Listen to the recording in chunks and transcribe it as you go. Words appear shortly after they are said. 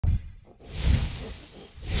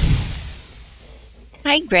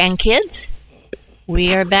Hi, grandkids.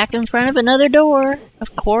 We are back in front of another door,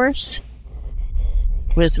 of course,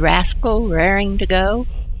 with Rascal raring to go.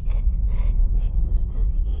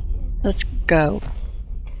 Let's go.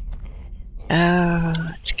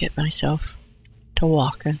 Let's get myself to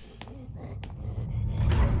walking.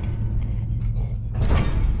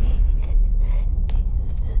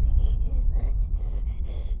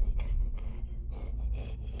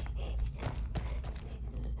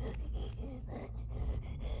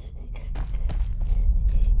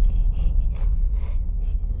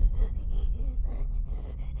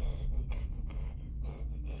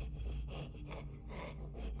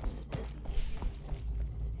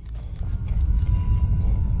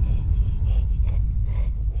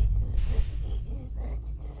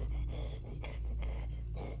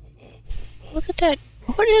 Look at that.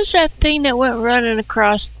 What is that thing that went running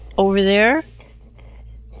across over there?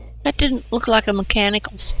 That didn't look like a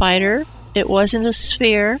mechanical spider. It wasn't a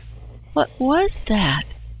sphere. What was that?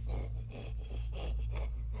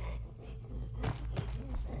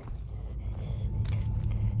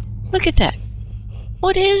 Look at that.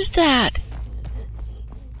 What is that?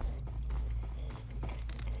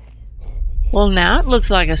 Well, now it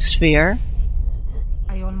looks like a sphere.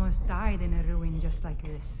 I almost died in a ruin just like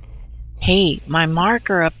this. Hey, my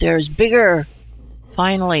marker up there is bigger.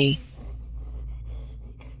 Finally.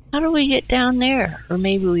 How do we get down there? Or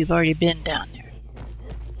maybe we've already been down there.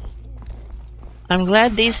 I'm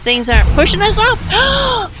glad these things aren't pushing us off.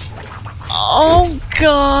 Oh,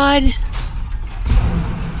 God.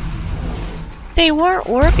 They weren't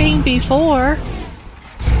working before.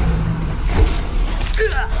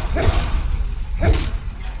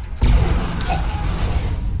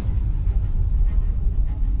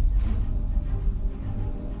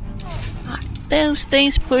 Those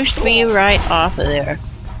things pushed me right off of there.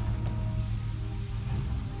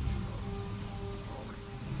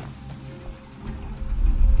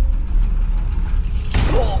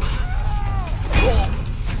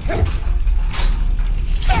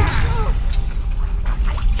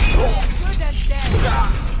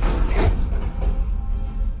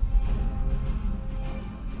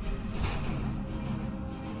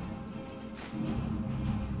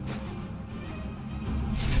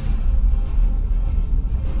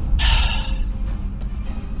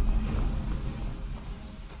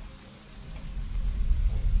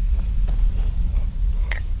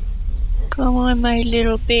 Come on, my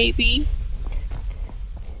little baby.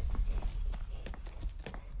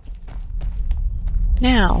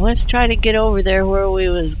 Now, let's try to get over there where we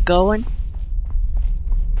was going.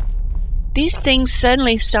 These things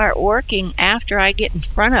suddenly start working after I get in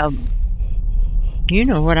front of them. You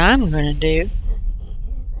know what I'm going to do.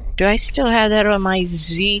 Do I still have that on my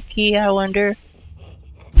Z key, I wonder?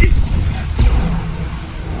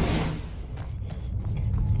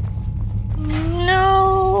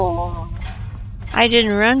 No! I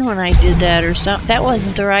didn't run when I did that or something. That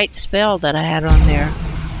wasn't the right spell that I had on there.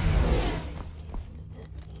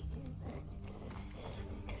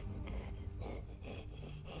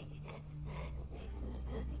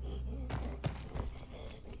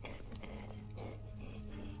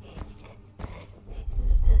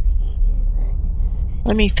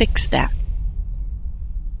 Let me fix that.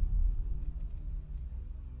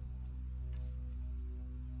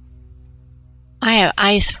 I have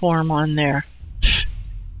ice form on there.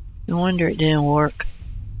 No wonder it didn't work.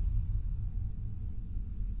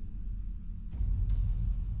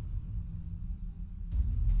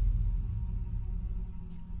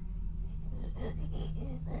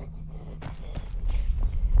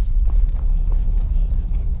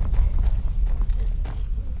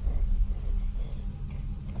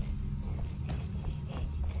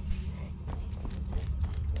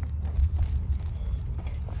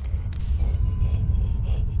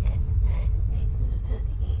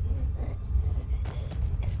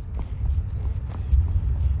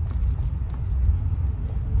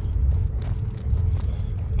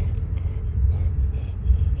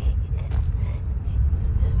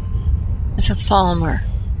 It's a Falmer.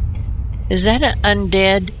 Is that an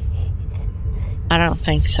undead? I don't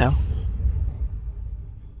think so.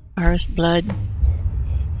 Earth blood.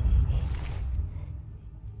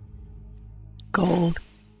 Gold.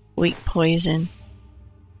 Weak poison.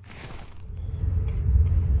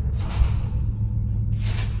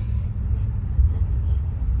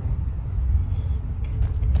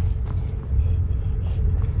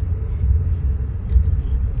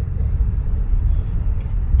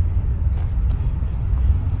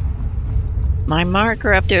 My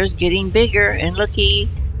marker up there is getting bigger, and looky,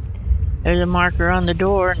 there's a marker on the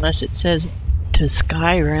door, unless it says to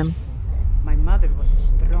Skyrim. My mother was a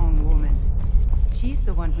strong woman. She's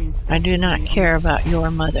the one who instilled I do not me care almost about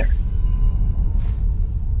your mother.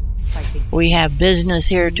 fighting. We have business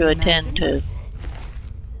here Can to you attend imagine? to.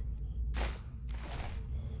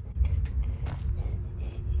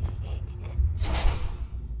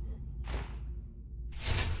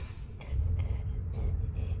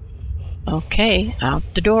 Okay, out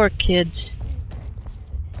the door, kids.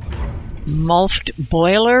 Mulfed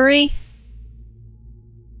boilery?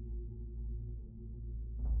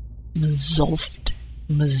 Mazulfed.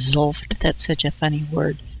 Mazulfed. That's such a funny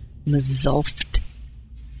word. Mazulfed.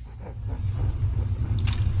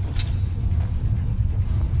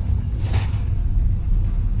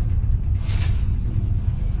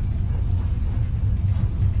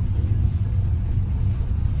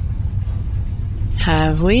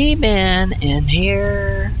 Have we been in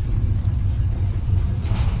here?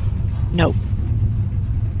 Nope.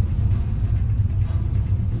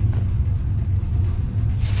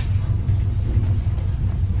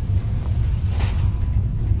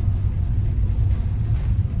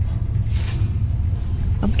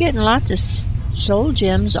 I'm getting lots of soul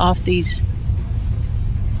gems off these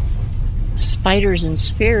spiders and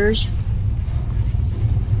spheres.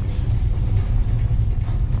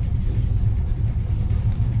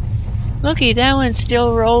 Looky, that one's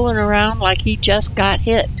still rolling around like he just got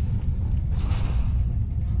hit.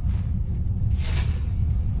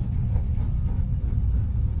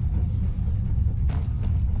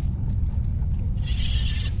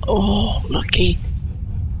 Oh, looky.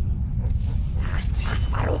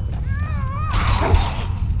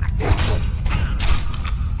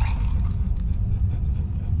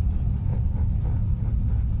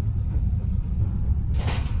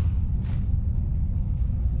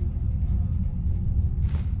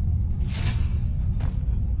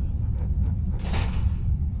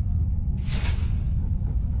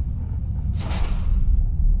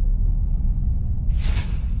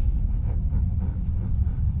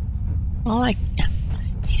 Well,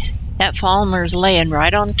 that Falmer's laying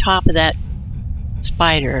right on top of that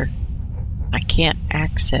spider. I can't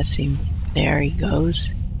access him. There he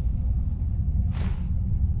goes.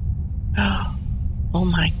 Oh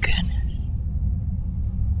my goodness.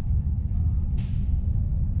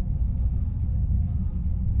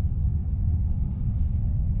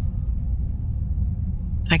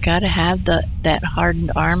 I gotta have that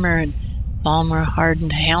hardened armor and Falmer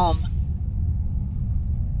hardened helm.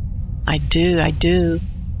 I do.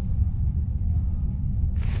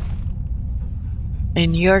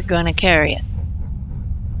 And you're gonna carry it.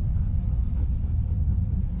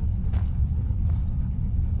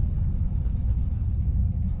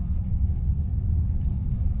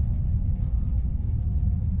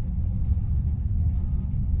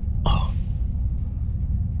 Oh.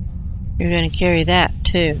 You're gonna carry that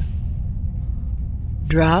too.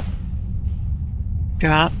 Drop.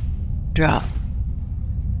 Drop. Drop.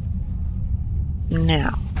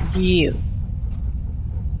 Now, you.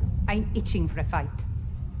 I'm itching for a fight.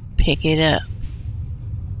 Pick it up.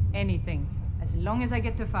 Anything, as long as I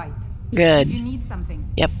get to fight. Good. Do you need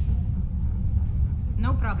something? Yep.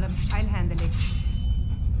 No problem, I'll handle it.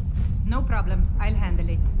 No problem, I'll handle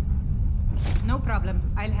it. No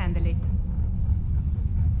problem, I'll handle it.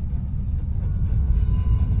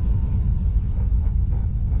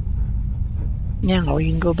 Now we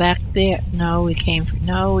can go back there. No, we came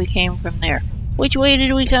from there. Which way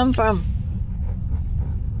did we come from?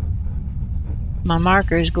 My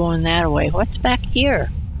marker is going that way. What's back here?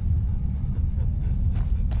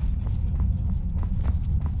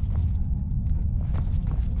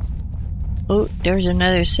 Oh, there's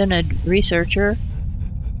another Synod researcher.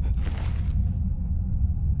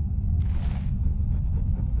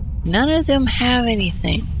 None of them have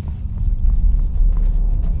anything.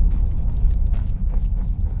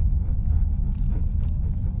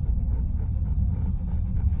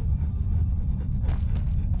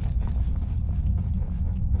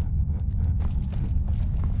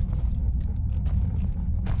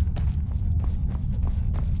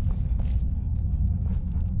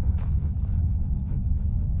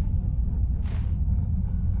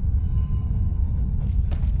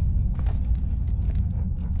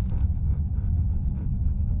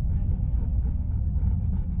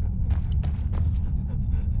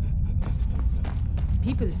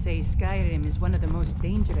 People say Skyrim is one of the most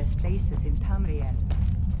dangerous places in Tamriel.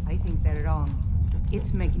 I think they're wrong.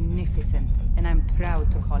 It's magnificent, and I'm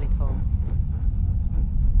proud to call it home.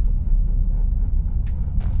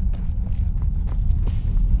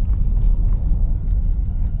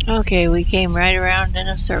 Okay, we came right around in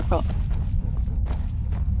a circle.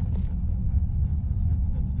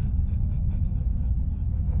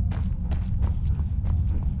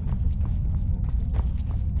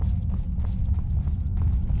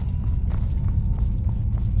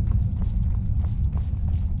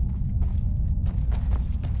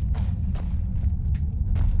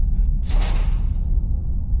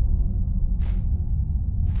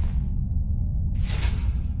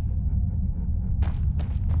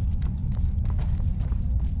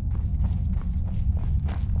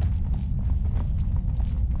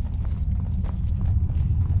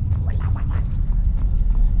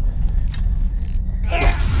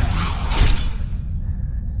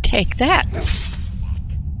 Take that.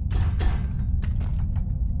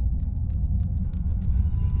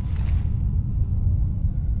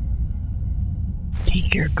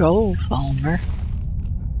 Take your gold, Fulmer.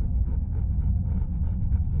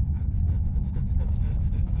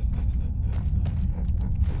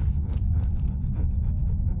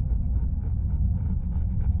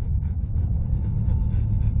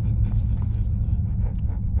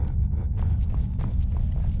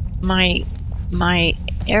 My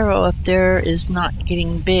arrow up there is not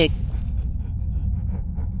getting big.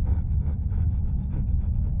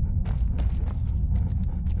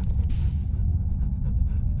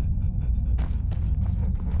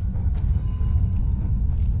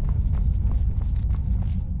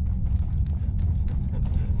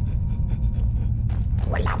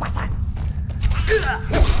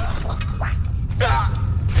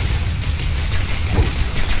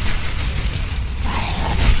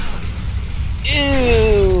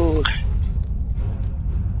 Ew.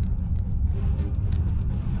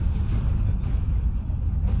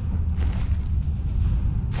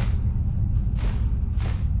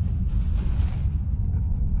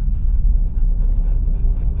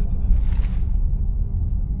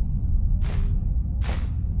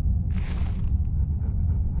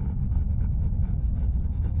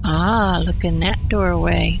 Ah, look in that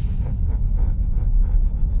doorway.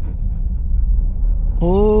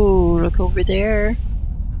 Oh, look over there.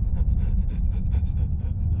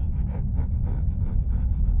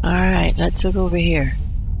 Alright, let's look over here.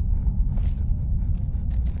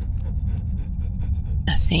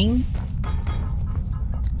 Nothing.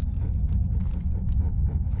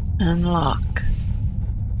 Unlock.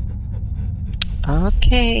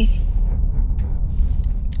 Okay.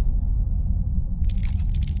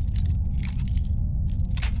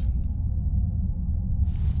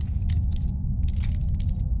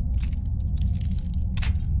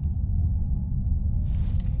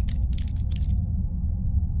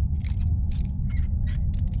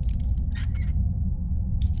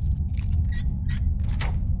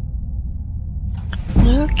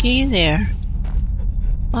 Looky there.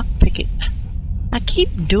 I'll pick it. I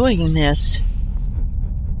keep doing this.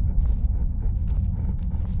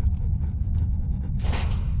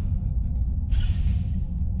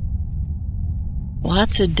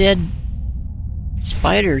 Lots of dead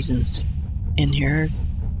spiders in here.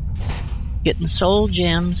 Getting soul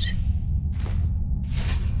gems.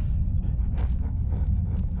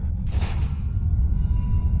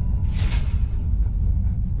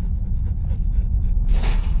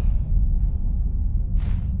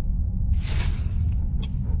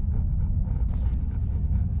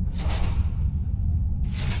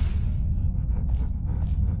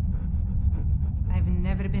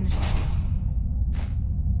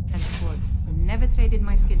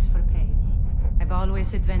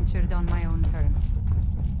 Adventured on my own terms.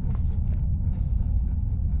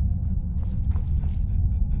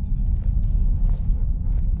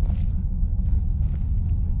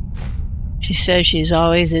 She says she's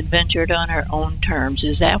always adventured on her own terms.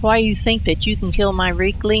 Is that why you think that you can kill my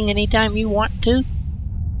Reekling anytime you want to?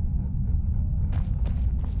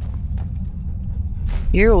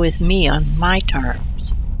 You're with me on my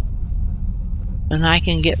terms. And I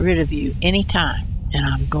can get rid of you anytime. And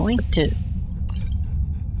I'm going to.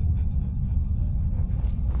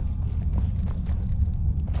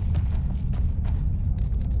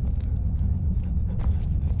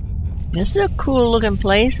 This is a cool looking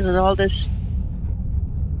place with all this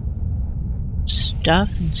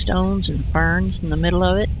stuff and stones and ferns in the middle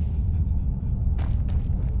of it.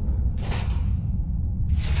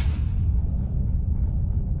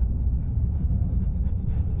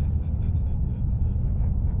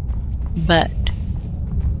 But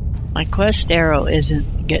my quest arrow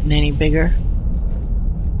isn't getting any bigger.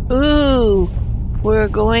 Ooh, we're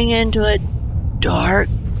going into a dark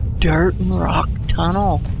dirt and rock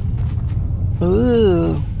tunnel.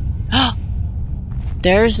 Ooh.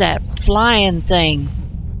 There's that flying thing.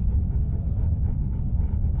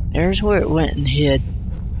 There's where it went and hid.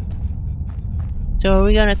 So are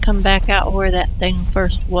we gonna come back out where that thing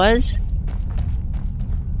first was?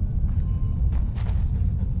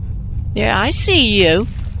 Yeah, I see you.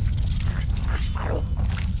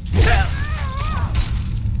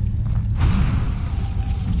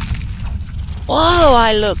 Whoa,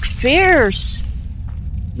 I look fierce.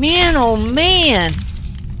 Man, oh man!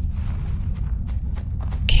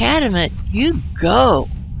 Catamite, you go!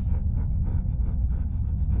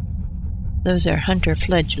 Those are hunter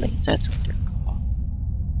fledglings, that's what they're called.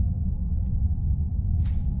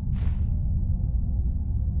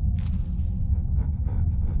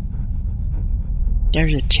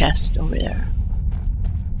 There's a chest over there.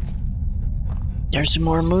 There's some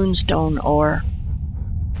more moonstone ore.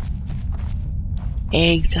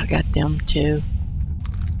 Eggs, I got them too.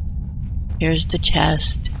 Here's the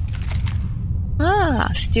chest.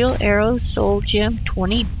 Ah, steel arrows, soul gem,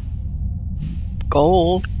 20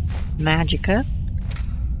 gold, magicka.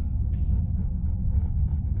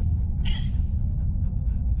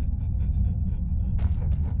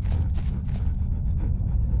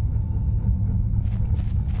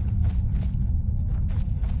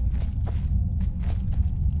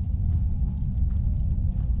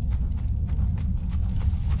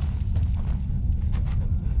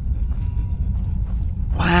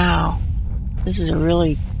 Wow, this is a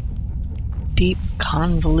really deep,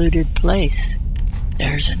 convoluted place.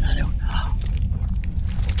 There's another one. Oh.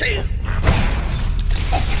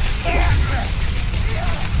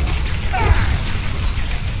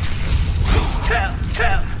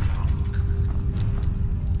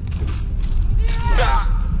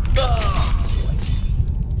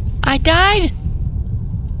 I died?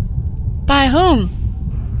 By whom?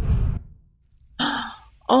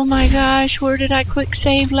 Oh my gosh, where did I quick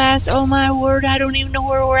save last? Oh my word, I don't even know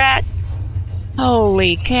where we're at.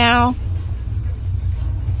 Holy cow.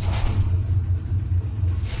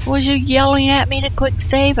 Was you yelling at me to quick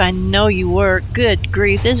save? I know you were. Good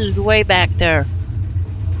grief, this is way back there.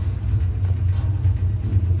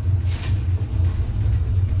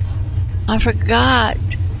 I forgot.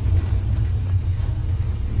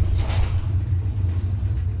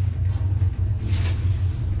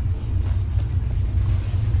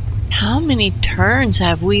 How many turns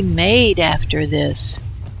have we made after this?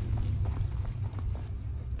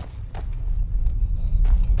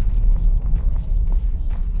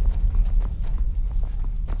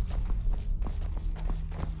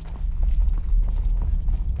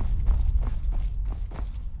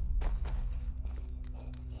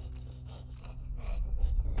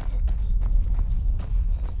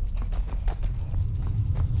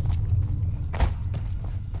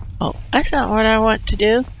 Oh, that's not what I want to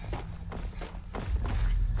do.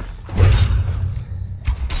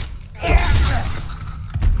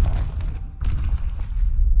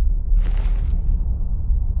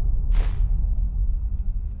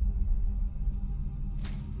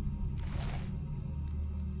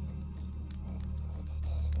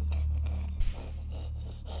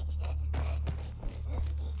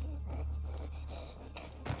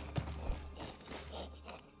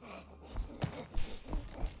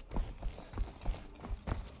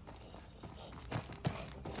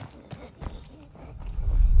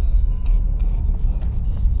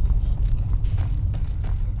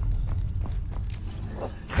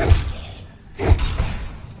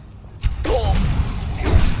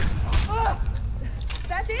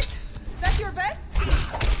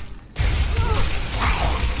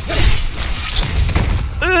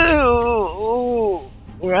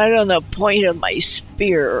 Right on the point of my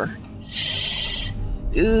spear.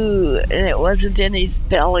 Ooh, and it wasn't in his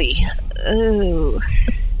belly. Ooh.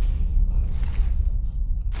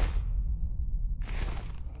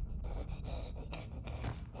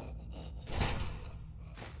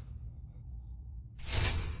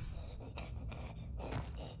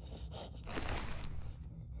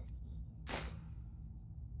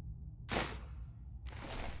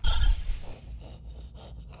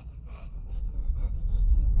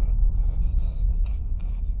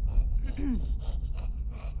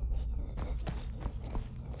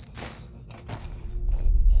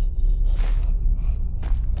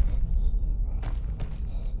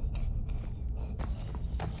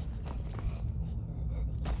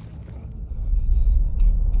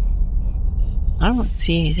 I don't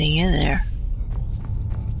see anything in there.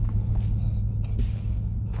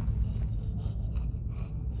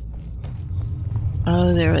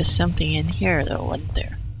 Oh, there was something in here though, wasn't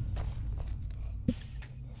there?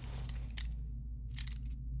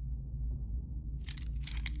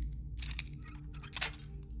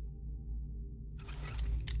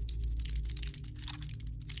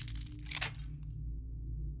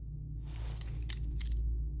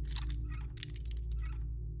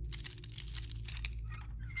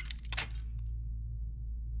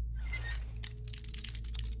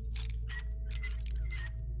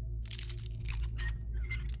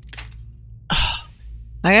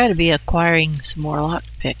 I gotta be acquiring some more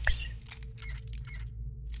lockpicks.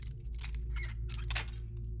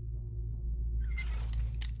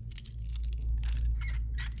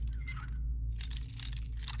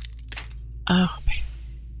 Oh,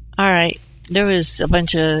 alright. There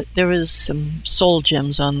was some soul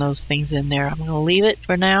gems on those things in there. I'm gonna leave it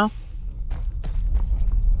for now.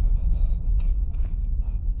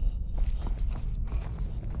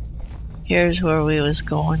 Here's where we was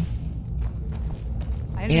going.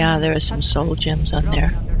 Yeah, there are some soul gems on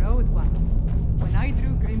there. On the road once. When I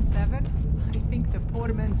drew Green 7, I think the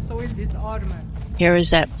poor man soiled his armor. Here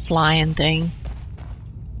is that flying thing.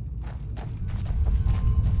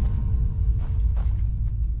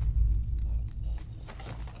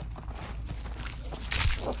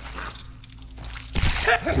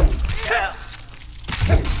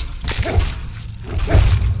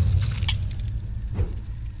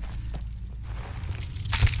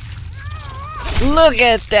 Look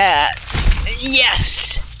at that!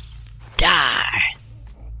 Yes! Die!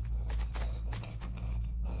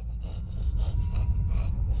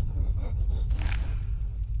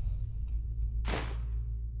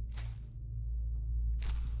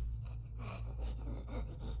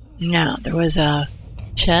 Now, there was a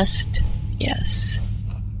chest. Yes.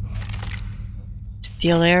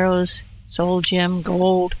 Steel arrows, soul gem,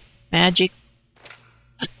 gold, magic.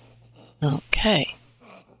 Okay.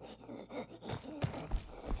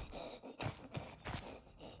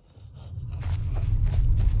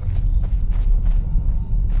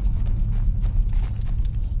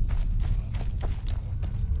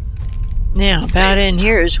 Now, about in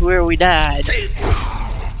here is where we died.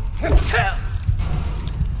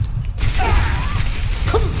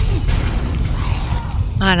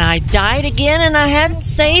 And I died again and I hadn't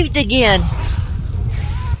saved again.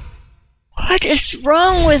 What is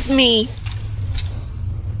wrong with me?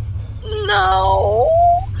 No.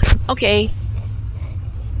 Okay.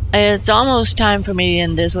 It's almost time for me to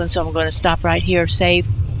end this one, so I'm going to stop right here, save,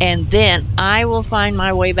 and then I will find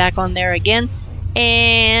my way back on there again,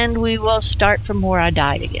 and we will start from where I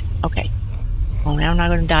died again. Okay. Only I'm not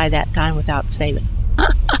going to die that time without saving.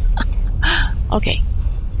 Okay.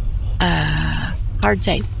 Hard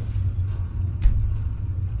save.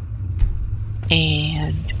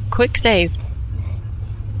 And quick save.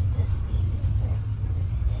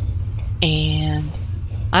 And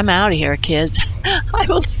I'm out of here, kids. I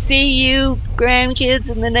will see you,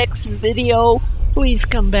 grandkids, in the next video. Please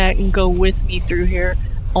come back and go with me through here.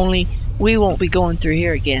 Only we won't be going through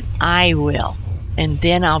here again. I will. And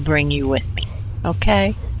then I'll bring you with me.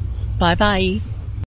 Okay? Bye-bye.